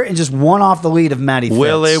 5 under and just 1 off the lead of Matty Fitz.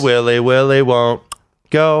 Willie won't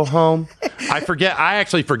go home. I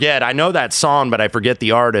actually forget. I know that song, but I forget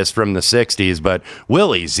the artist from the 60s. But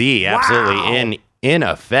Willie Z, absolutely in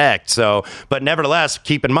effect. So, but nevertheless,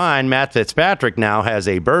 keep in mind, Matt Fitzpatrick now has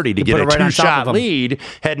a birdie to get a 2-shot lead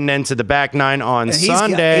heading into the back 9 on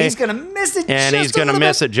Sunday. He's going to miss it. And he's going to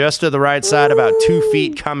miss it just to the right side, about 2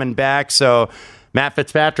 feet coming back. So Matt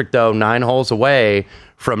Fitzpatrick, though, 9 holes away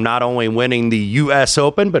from not only winning the U.S.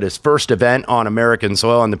 Open, but his first event on American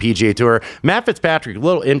soil on the PGA Tour. Matt Fitzpatrick, a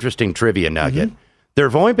little interesting trivia nugget. There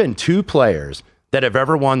have only been 2 players that have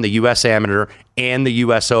ever won the U.S. Amateur and the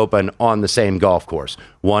U.S. Open on the same golf course.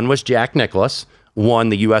 One was Jack Nicklaus, won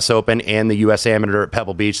the U.S. Open and the U.S. Amateur at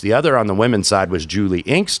Pebble Beach. The other on the women's side was Julie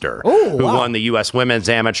Inkster, who won the U.S. Women's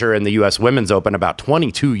Amateur and the U.S. Women's Open about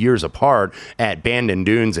 22 years apart at Bandon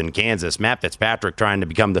Dunes in Kansas. Matt Fitzpatrick trying to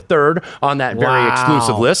become the 3rd on that very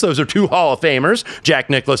exclusive list. Those are 2 Hall of Famers, Jack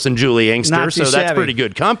Nicklaus and Julie Inkster, so that's pretty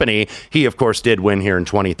good company. He, of course, did win here in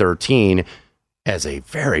 2013. As a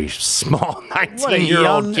very small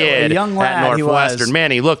 19-year-old kid young at Northwestern. Man,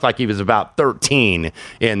 he looked like he was about 13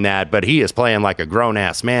 in that, but he is playing like a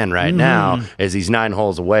grown-ass man right now as he's 9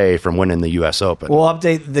 holes away from winning the U.S. Open. We'll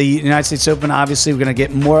update the United States Open. Obviously, we're going to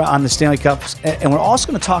get more on the Stanley Cups, and we're also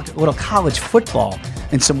going to talk a little college football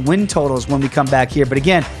and some win totals when we come back here. But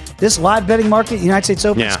again, this live betting market, United States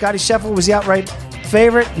Open, Scotty Scheffler was the outright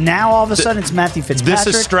favorite. Now, all of a sudden, it's Matthew Fitzpatrick.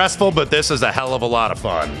 This is stressful, but this is a hell of a lot of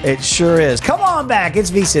fun. It sure is. Come on back.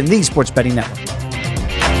 It's VSiN, the Sports Betting Network.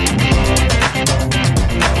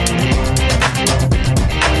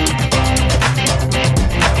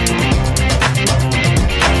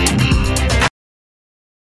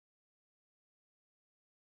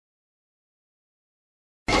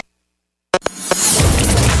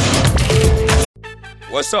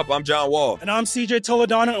 What's up? I'm John Wall. And I'm CJ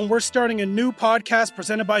Toledano, and we're starting a new podcast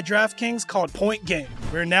presented by DraftKings called Point Game.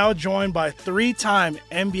 We're now joined by 3-time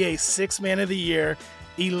NBA Sixth Man of the Year,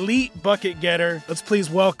 elite bucket getter. Let's please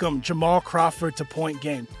welcome Jamal Crawford to Point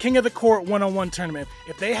Game. King of the Court one-on-one tournament.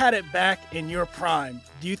 If they had it back in your prime,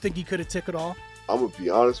 do you think you could have took it all? I'm going to be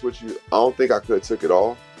honest with you. I don't think I could have took it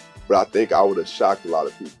all, but I think I would have shocked a lot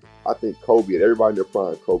of people. I think Kobe and everybody in their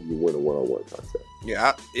prime, Kobe would win a one-on-one contest.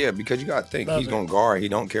 Yeah, because you got to think he's going to guard. He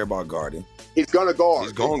don't care about guarding. He's going to guard.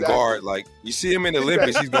 He's going to guard. Like, you see him in the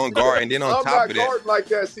Olympics, he's going to guard. And then on top of that. I'm not guarding like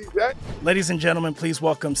that, CJ. Ladies and gentlemen, please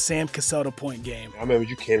welcome Sam Cassell to Point Game. I remember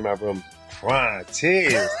you came to my room crying,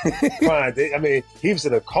 tears. I mean, he was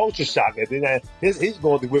in a culture shock. And then he's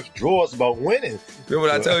going through withdrawals about winning. Remember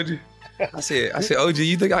what I told you? I said, OG,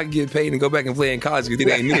 you think I can get paid and go back and play in college because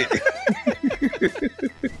it ain't it?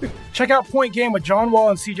 Check out Point Game with John Wall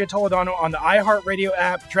and CJ Toledano on the iHeartRadio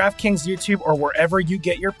app, DraftKings YouTube, or wherever you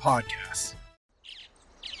get your podcasts.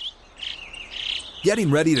 Getting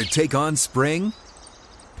ready to take on spring?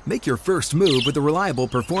 Make your first move with the reliable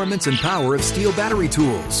performance and power of Steel battery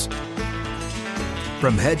tools.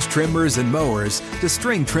 From hedge trimmers and mowers to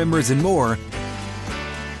string trimmers and more,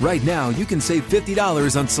 right now you can save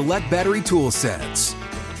 $50 on select battery tool sets.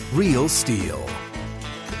 Real Steel.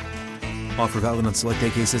 Offer valid on select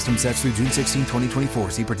AK system sets through June 16,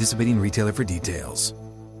 2024. See participating retailer for details.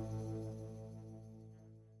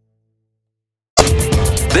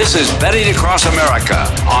 This is Betting Across America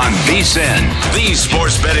on VSiN, the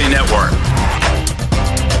Sports Betting Network.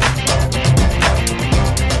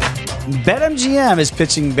 BetMGM is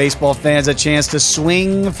pitching baseball fans a chance to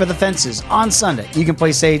swing for the fences on Sunday. You can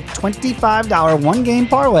place a $25 one-game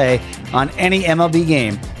parlay on any MLB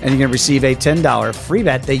game, and you can receive a $10 free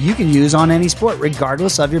bet that you can use on any sport,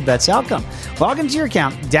 regardless of your bet's outcome. Log into your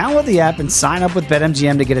account, download the app, and sign up with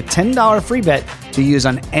BetMGM to get a $10 free bet to use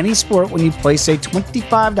on any sport when you place a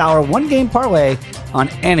 $25 one-game parlay on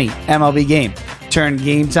any MLB game. Turn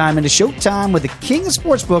game time into showtime with the king of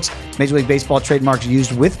sportsbooks. Major League Baseball trademarks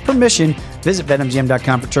used with permission. Visit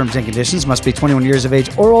BetMGM.com for terms and conditions. Must be 21 years of age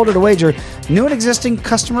or older to wager. New and existing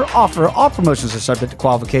customer offer. All promotions are subject to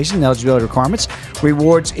qualification and eligibility requirements.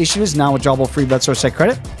 Rewards issued as non-withdrawable free bets or site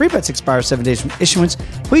credit. Free bets expire 7 days from issuance.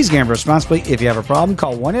 Please gamble responsibly. If you have a problem,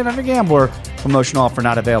 call 1-800-GAMBLER. Promotional offer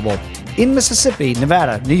not available in Mississippi,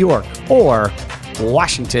 Nevada, New York, or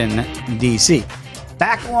Washington, D.C.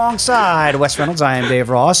 Back alongside Wes Reynolds, I am Dave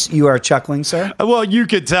Ross. You are chuckling, sir? Well, you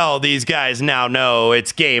could tell these guys now know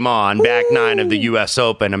it's game on. Back 9 of the U.S.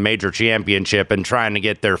 Open, a major championship, and trying to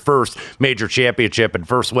get their first major championship and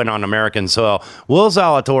first win on American soil. Will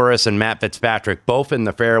Zalatoris and Matt Fitzpatrick both in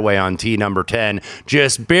the fairway on tee number 10.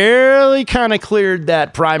 Just barely kind of cleared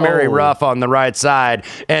that primary rough on the right side.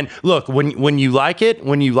 And look, when you like it,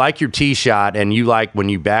 when you like your tee shot, and you like when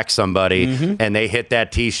you back somebody and they hit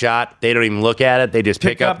that tee shot, they don't even look at it. They just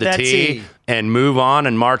pick up the tee and move on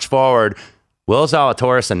and march forward. Will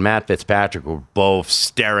Zalatoris and Matt Fitzpatrick were both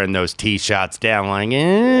staring those tee shots down like,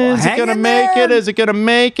 is it going to make it? Is it going to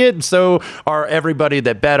make it? So are everybody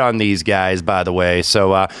that bet on these guys, by the way.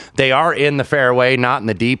 So they are in the fairway, not in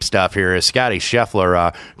the deep stuff here. Is Scotty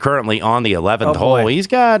Scheffler currently on the 11th hole. He's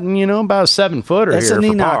got, about a 7-footer here a knee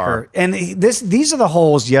for knocker. par. And these are the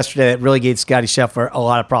holes yesterday that really gave Scotty Scheffler a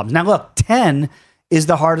lot of problems. Now, look, 10 is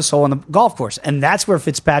the hardest hole on the golf course. And that's where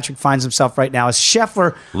Fitzpatrick finds himself right now. As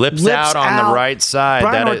Scheffler lips out on the right side.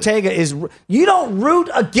 Brian Ortega is... You don't root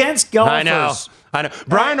against golfers. I know.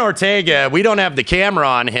 Brian Ortega, we don't have the camera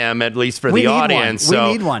on him, at least for the audience. We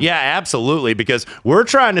need one. Yeah, absolutely, because we're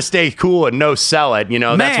trying to stay cool and no sell it.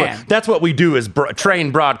 That's what we do as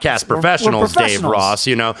trained broadcast professionals, Dave Ross.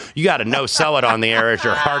 You got to no sell it on the air as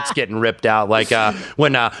your heart's getting ripped out. Like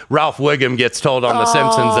when Ralph Wiggum gets told on The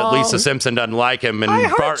Simpsons that Lisa Simpson doesn't like him,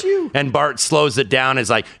 and Bart slows it down. Is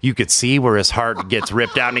like, you could see where his heart gets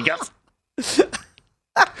ripped out, and he goes...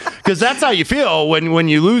 Because that's how you feel when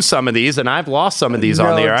you lose some of these, and I've lost some of these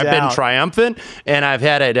on the air. I've been triumphant, and I've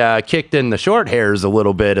had it kicked in the short hairs a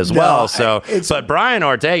little bit as well. But Brian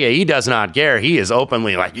Ortega, he does not care. He is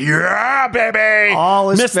openly like, yeah, baby,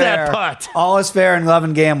 missed that putt. All is fair in love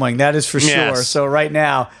and gambling, that is for sure. So right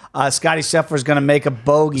now, Scotty Scheffler is going to make a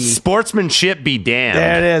bogey. Sportsmanship be damned.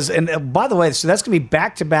 There it is. And by the way, so that's going to be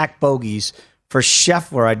back-to-back bogeys for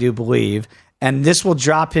Scheffler, I do believe, and this will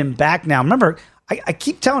drop him back now. Remember, I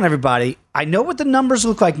keep telling everybody, I know what the numbers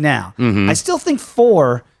look like now. I still think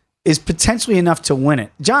 4 is potentially enough to win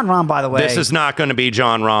it. Jon Rahm, by the way. This is not going to be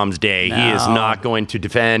Jon Rahm's day. No. He is not going to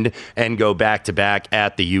defend and go back-to-back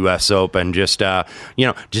at the U.S. Open. Just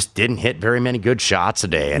didn't hit very many good shots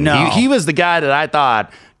today. And he was the guy that I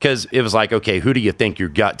thought, because it was like, okay, who do you think your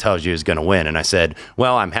gut tells you is going to win? And I said,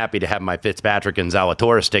 well, I'm happy to have my Fitzpatrick and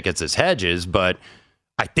Zalatoris tickets as hedges, but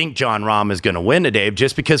I think Jon Rahm is going to win today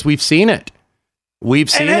just because we've seen it.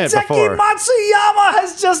 We've seen it before. And Matsuyama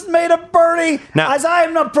has just made a birdie as I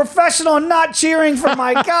am a professional not cheering for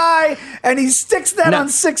my guy, and he sticks that on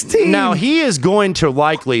 16. Now, he is going to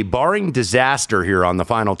likely, barring disaster here on the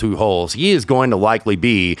final 2 holes, he is going to likely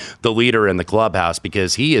be the leader in the clubhouse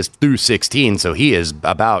because he is through 16, so he is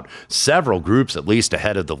about several groups at least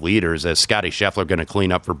ahead of the leaders as Scotty Scheffler going to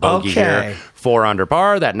clean up for bogey here. 4 under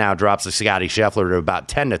par. That now drops the Scotty Scheffler to about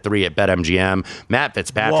 10-3 at BetMGM. Matt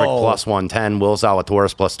Fitzpatrick plus 110. Will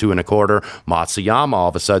Zalatoris plus 2.25. Matsuyama all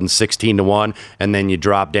of a sudden 16-1. And then you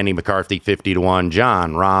drop Denny McCarthy 50-1.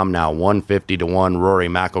 Jon Rahm now 150-1. Rory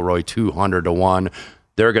McIlroy 200-1.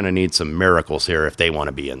 They're going to need some miracles here if they want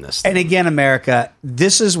to be in this thing. And again, America,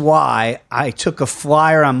 this is why I took a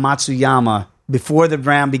flyer on Matsuyama before the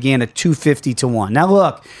round began at 250-1. Now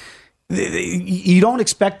look, you don't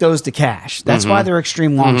expect those to cash. That's why they're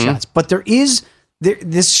extreme long shots. But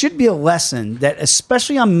this should be a lesson that,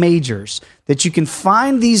 especially on majors, that you can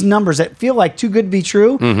find these numbers that feel like too good to be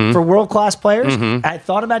true for world-class players. I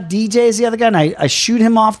thought about DJ as the other guy, and I shoot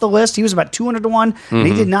him off the list. He was about 200-1, and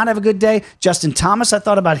he did not have a good day. Justin Thomas, I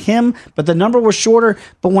thought about him, but the number was shorter.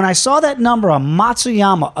 But when I saw that number on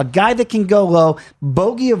Matsuyama, a guy that can go low,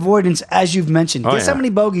 bogey avoidance, as you've mentioned. Guess how many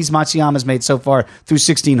bogeys Matsuyama's made so far through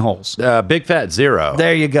 16 holes? Big fat 0.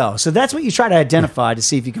 There you go. So that's what you try to identify to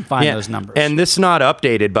see if you can find those numbers. And this is not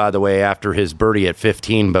updated, by the way, after his birdie at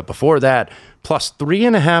 15, but before that, plus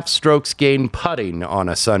 3.5 strokes gained putting on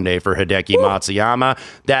a Sunday for Hideki Matsuyama.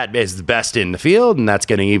 That is the best in the field, and that's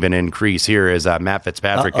going to even increase here as Matt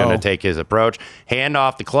Fitzpatrick going to take his approach. Hand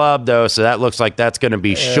off the club, though, so that looks like that's going to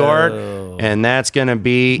be short, and that's going to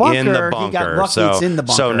be in the bunker. He got lucky, it's in the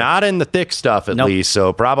bunker. So not in the thick stuff, at least,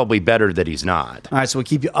 so probably better that he's not. All right, so we'll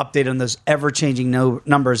keep you updated on those ever-changing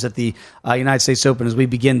numbers at the United States Open as we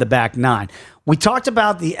begin the back nine. We talked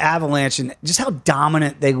about the Avalanche and just how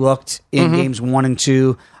dominant they looked in games 1 and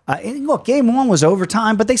 2. And look, game 1 was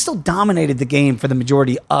overtime, but they still dominated the game for the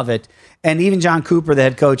majority of it. And even John Cooper, the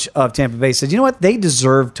head coach of Tampa Bay, said, you know what? They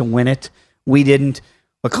deserved to win it. We didn't.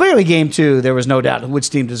 But clearly game 2, there was no doubt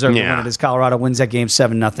which team deserved to win it as Colorado wins that game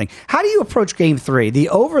 7-0. How do you approach game 3? The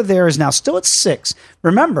over there is now still at 6.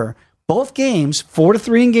 Remember, both games,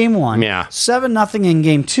 4-3 in game 1, 7-0 in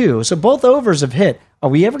game 2. So both overs have hit. Are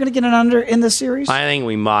we ever going to get an under in this series? I think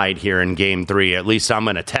we might here in game 3. At least I'm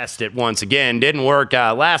going to test it once again. Didn't work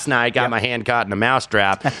last night. Got my hand caught in a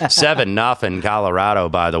mousetrap. 7-0 Colorado,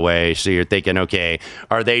 by the way. So you're thinking, okay,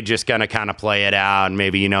 are they just going to kind of play it out and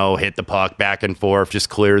maybe, hit the puck back and forth, just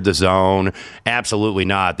clear the zone? Absolutely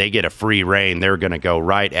not. They get a free rein. They're going to go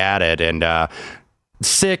right at it. And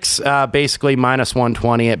 6, basically minus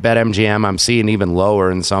 120 at BetMGM. I'm seeing even lower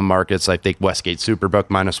in some markets. I think Westgate Superbook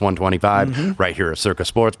minus 125. Right here at Circa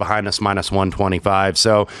Sports behind us minus 125.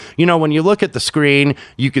 So, when you look at the screen,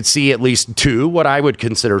 you could see at least 2 what I would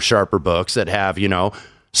consider sharper books that have,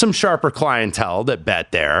 some sharper clientele that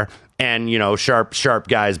bet there. And, sharp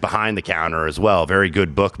guys behind the counter as well. Very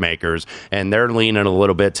good bookmakers. And they're leaning a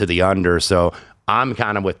little bit to the under. So I'm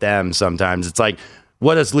kind of with them sometimes. It's like,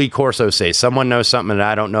 what does Lee Corso say? Someone knows something that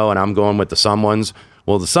I don't know, and I'm going with the someones.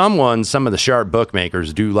 Well, the someones, some of the sharp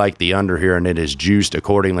bookmakers do like the under here, and it is juiced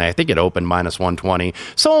accordingly. I think it opened minus 120,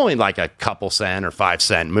 so only like a couple cent or 5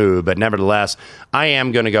 cent move. But nevertheless, I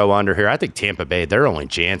am going to go under here. I think Tampa Bay, their only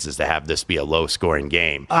chance is to have this be a low-scoring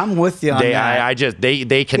game. I'm with you on that.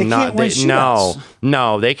 They cannot.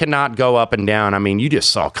 They cannot go up and down. I mean, you just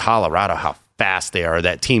saw Colorado how fast they are,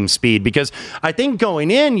 that team speed, because I think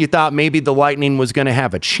going in, you thought maybe the Lightning was going to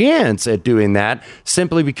have a chance at doing that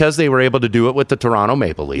simply because they were able to do it with the Toronto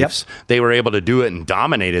Maple Leafs. They were able to do it and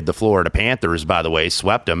dominated the Florida Panthers, by the way,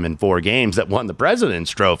 swept them in 4 games that won the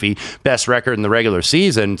President's Trophy, best record in the regular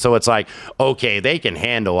season. So it's like, okay, they can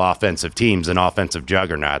handle offensive teams and offensive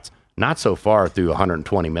juggernauts. Not so far through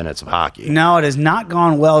 120 minutes of hockey. No, it has not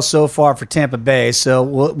gone well so far for Tampa Bay. So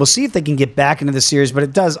we'll see if they can get back into the series, but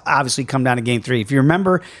it does obviously come down to game 3. If you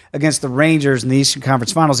remember against the Rangers in the Eastern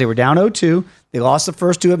Conference Finals, they were down 0-2. They lost the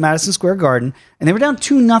first 2 at Madison Square Garden, and they were down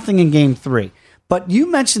 2-0 in game 3. But you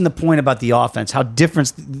mentioned the point about the offense, how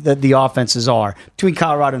different the offenses are between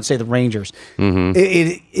Colorado and, say, the Rangers.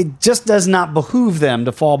 It just does not behoove them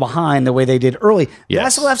to fall behind the way they did early.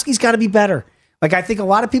 Vasilevsky's got to be better. Like, I think a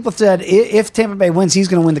lot of people said if Tampa Bay wins, he's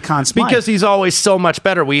going to win the Conn Smythe. Because he's always so much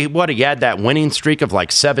better. He had that winning streak of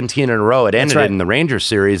like 17 in a row. It ended in the Rangers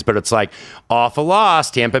series, but it's like off a loss,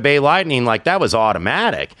 Tampa Bay Lightning, like that was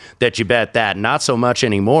automatic that you bet that. Not so much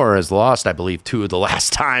anymore, as lost, I believe, 2 of the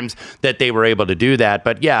last times that they were able to do that.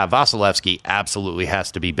 But yeah, Vasilevsky absolutely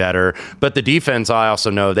has to be better. But the defense, I also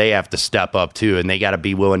know they have to step up too, and they got to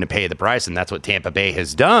be willing to pay the price, and that's what Tampa Bay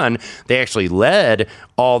has done. They actually led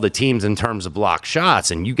all the teams in terms of block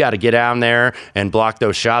shots, and you got to get down there and block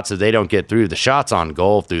those shots so they don't get through. The shots on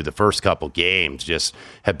goal through the first couple games just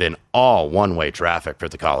have been all one-way traffic for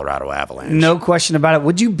the Colorado Avalanche. No question about it.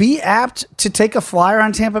 Would you be apt to take a flyer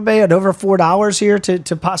on Tampa Bay at over $4 here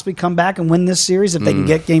to possibly come back and win this series if they can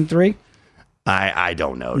get game 3? I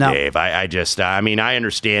don't know, Dave. I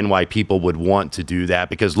understand why people would want to do that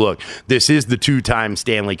because, look, this is the 2-time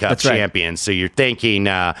Stanley Cup champion, so you're thinking,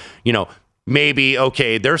 maybe,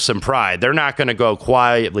 okay, there's some pride. They're not going to go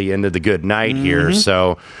quietly into the good night here.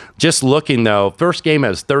 So just looking, though, first game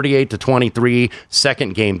was 38-23.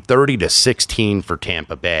 Second game, 30-16 for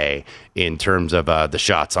Tampa Bay in terms of the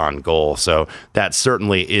shots on goal. So that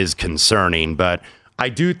certainly is concerning. But I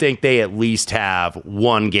do think they at least have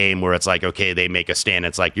one game where it's like, okay, they make a stand.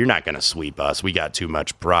 It's like, you're not going to sweep us. We got too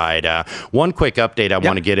much pride. One quick update I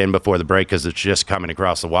want to get in before the break because it's just coming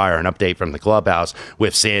across the wire. An update from the clubhouse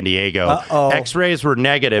with San Diego. X-rays were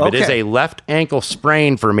negative. It is a left ankle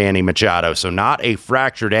sprain for Manny Machado, so not a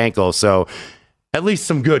fractured ankle. So at least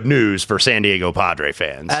some good news for San Diego Padre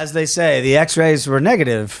fans. As they say, the X-rays were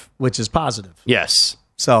negative, which is positive. Yes.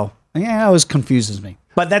 So, yeah, it always confuses me.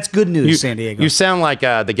 But that's good news, San Diego. You sound like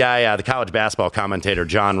the guy, the college basketball commentator,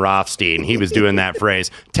 John Rothstein. He was doing that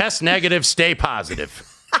phrase, test negative, stay positive.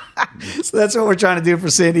 So that's what we're trying to do for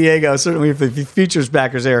San Diego. Certainly, if the futures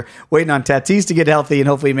backers there waiting on Tatis to get healthy, and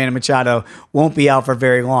hopefully Manny Machado won't be out for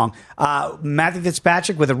very long. Matthew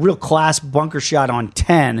Fitzpatrick with a real class bunker shot on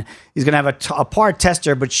 10. He's going to have a par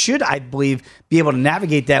tester, but should, I believe, be able to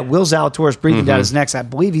navigate that. Will Zalatoris breathing down his neck. I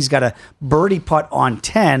believe he's got a birdie putt on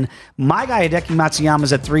 10. My guy, Hideki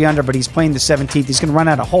Matsuyama's at 3 under, but he's playing the 17th. He's going to run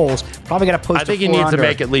out of holes. Probably got to post. I think he needs to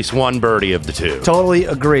make at least one birdie of the two. Totally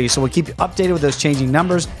agree. So we'll keep you updated with those changing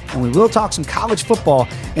numbers, and we will talk some college football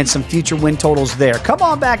and some future win totals there. Come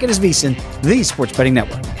on back. It is VSiN, the Sports Betting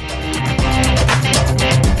Network.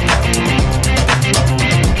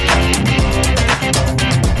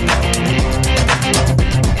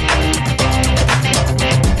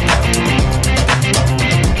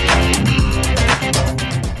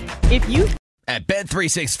 At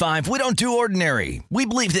Bet365, we don't do ordinary. We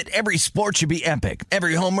believe that every sport should be epic.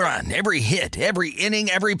 Every home run, every hit, every inning,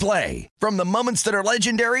 every play. From the moments that are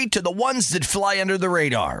legendary to the ones that fly under the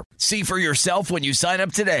radar. See for yourself when you sign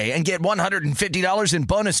up today and get $150 in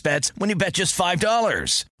bonus bets when you bet just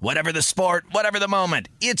 $5. Whatever the sport, whatever the moment,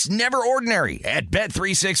 it's never ordinary at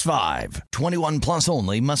Bet365. 21 plus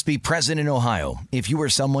only. Must be present in Ohio. If you or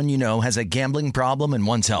someone you know has a gambling problem and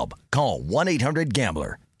wants help, call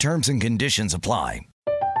 1-800-GAMBLER. Terms and conditions apply.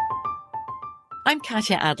 I'm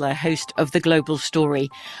Katya Adler, host of The Global Story.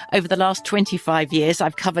 Over the last 25 years,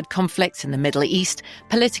 I've covered conflicts in the Middle East,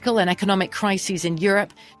 political and economic crises in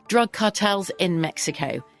Europe, drug cartels in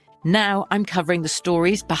Mexico. Now I'm covering the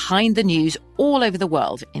stories behind the news all over the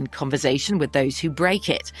world in conversation with those who break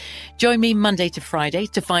it. Join me Monday to Friday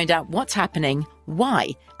to find out what's happening, why,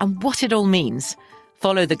 and what it all means.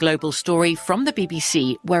 Follow The Global Story from the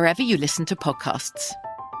BBC wherever you listen to podcasts.